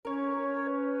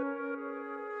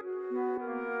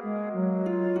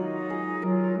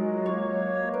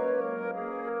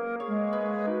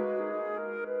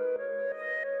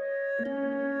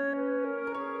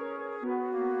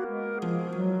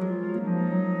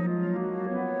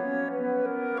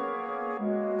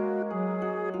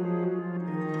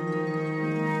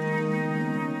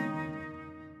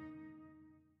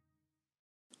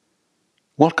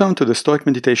Welcome to the Stoic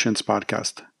Meditations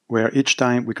podcast, where each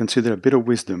time we consider a bit of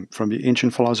wisdom from the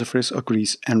ancient philosophers of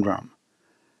Greece and Rome.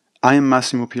 I am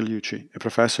Massimo Pigliucci, a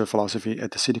professor of philosophy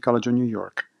at the City College of New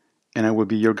York, and I will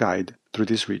be your guide through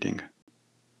this reading.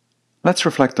 Let's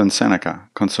reflect on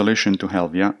Seneca, Consolation to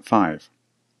Helvia 5.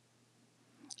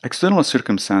 External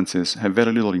circumstances have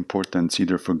very little importance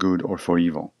either for good or for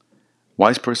evil.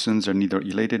 Wise persons are neither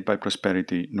elated by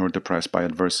prosperity nor depressed by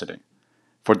adversity,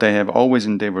 for they have always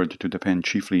endeavored to depend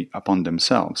chiefly upon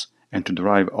themselves and to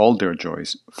derive all their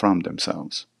joys from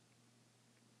themselves.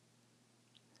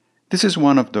 This is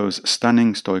one of those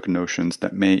stunning Stoic notions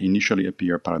that may initially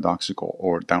appear paradoxical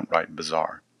or downright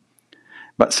bizarre.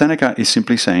 But Seneca is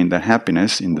simply saying that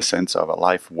happiness, in the sense of a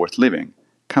life worth living,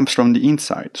 comes from the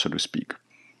inside, so to speak,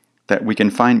 that we can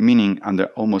find meaning under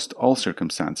almost all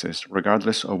circumstances,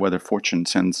 regardless of whether fortune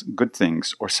sends good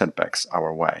things or setbacks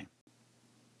our way.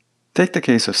 Take the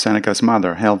case of Seneca's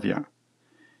mother, Helvia.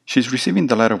 She's receiving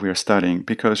the letter we are studying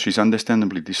because she's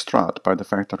understandably distraught by the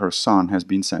fact that her son has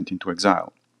been sent into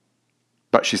exile.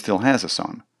 But she still has a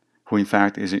son, who in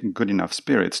fact is in good enough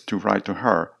spirits to write to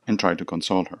her and try to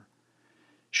console her.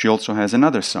 She also has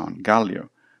another son, Gallio,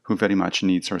 who very much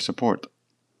needs her support.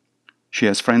 She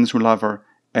has friends who love her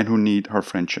and who need her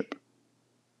friendship.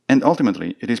 And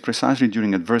ultimately, it is precisely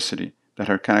during adversity that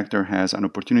her character has an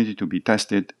opportunity to be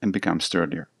tested and become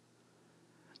sturdier.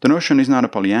 The notion is not a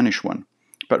Pollyannish one,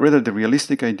 but rather the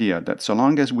realistic idea that so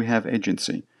long as we have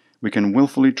agency, we can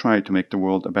willfully try to make the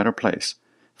world a better place,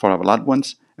 for our loved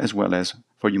ones as well as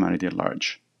for humanity at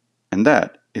large. And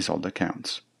that is all that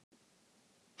counts.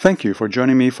 Thank you for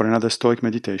joining me for another Stoic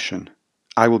meditation.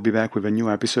 I will be back with a new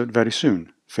episode very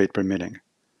soon, fate permitting.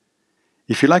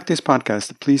 If you like this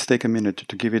podcast, please take a minute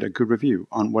to give it a good review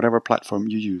on whatever platform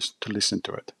you use to listen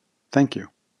to it. Thank you.